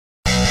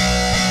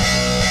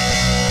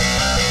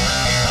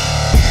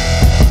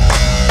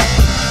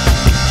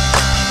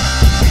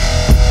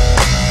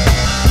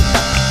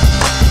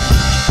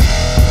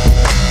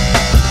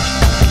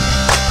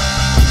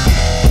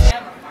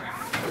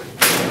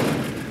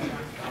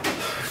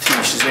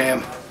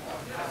Shazaam.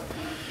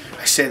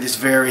 I say this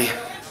very,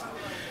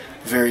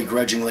 very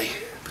grudgingly,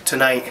 but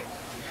tonight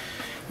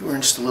you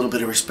earned just a little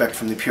bit of respect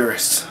from the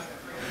Purists.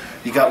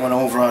 You got one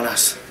over on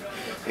us.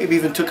 Maybe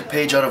even took a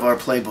page out of our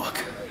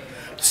playbook.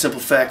 The simple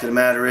fact of the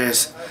matter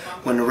is,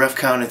 when the ref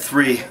counted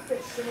 3,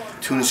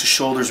 Tunis'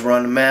 shoulders were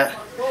on the mat,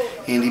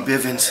 Andd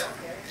Bivians,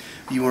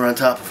 you were on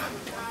top of him.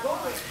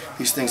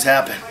 These things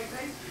happen,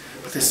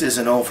 but this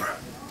isn't over.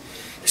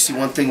 You see,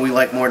 one thing we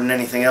like more than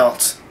anything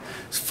else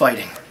is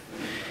fighting.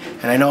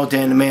 And I know,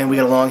 Dan the Man, we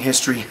got a long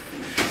history.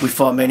 We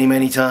fought many,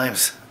 many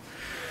times.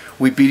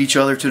 We beat each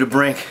other to the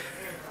brink,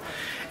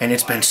 and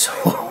it's been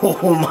so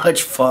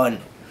much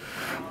fun.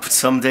 But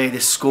someday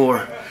this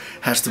score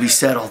has to be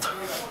settled.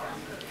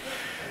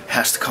 It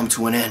has to come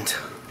to an end.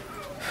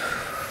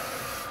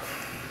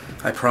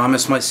 I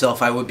promised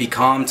myself I would be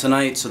calm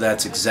tonight, so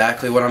that's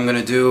exactly what I'm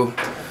gonna do.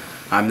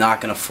 I'm not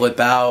gonna flip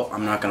out,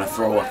 I'm not gonna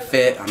throw a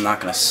fit, I'm not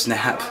gonna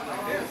snap.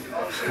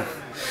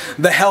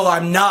 The hell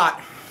I'm not!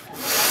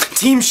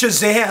 Team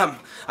Shazaam!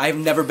 I've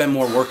never been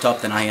more worked up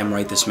than I am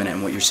right this minute,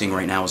 and what you're seeing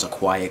right now is a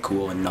quiet,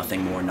 cool, and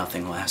nothing more,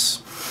 nothing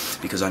less.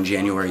 Because on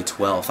January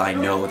 12th, I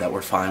know that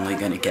we're finally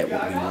gonna get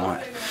what we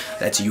want.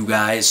 That's you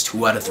guys,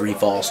 2 out of 3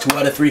 falls. 2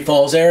 out of 3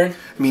 falls, Aaron?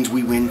 It means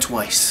we win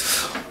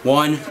twice.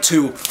 1,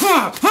 2.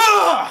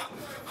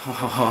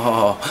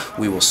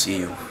 We will see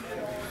you.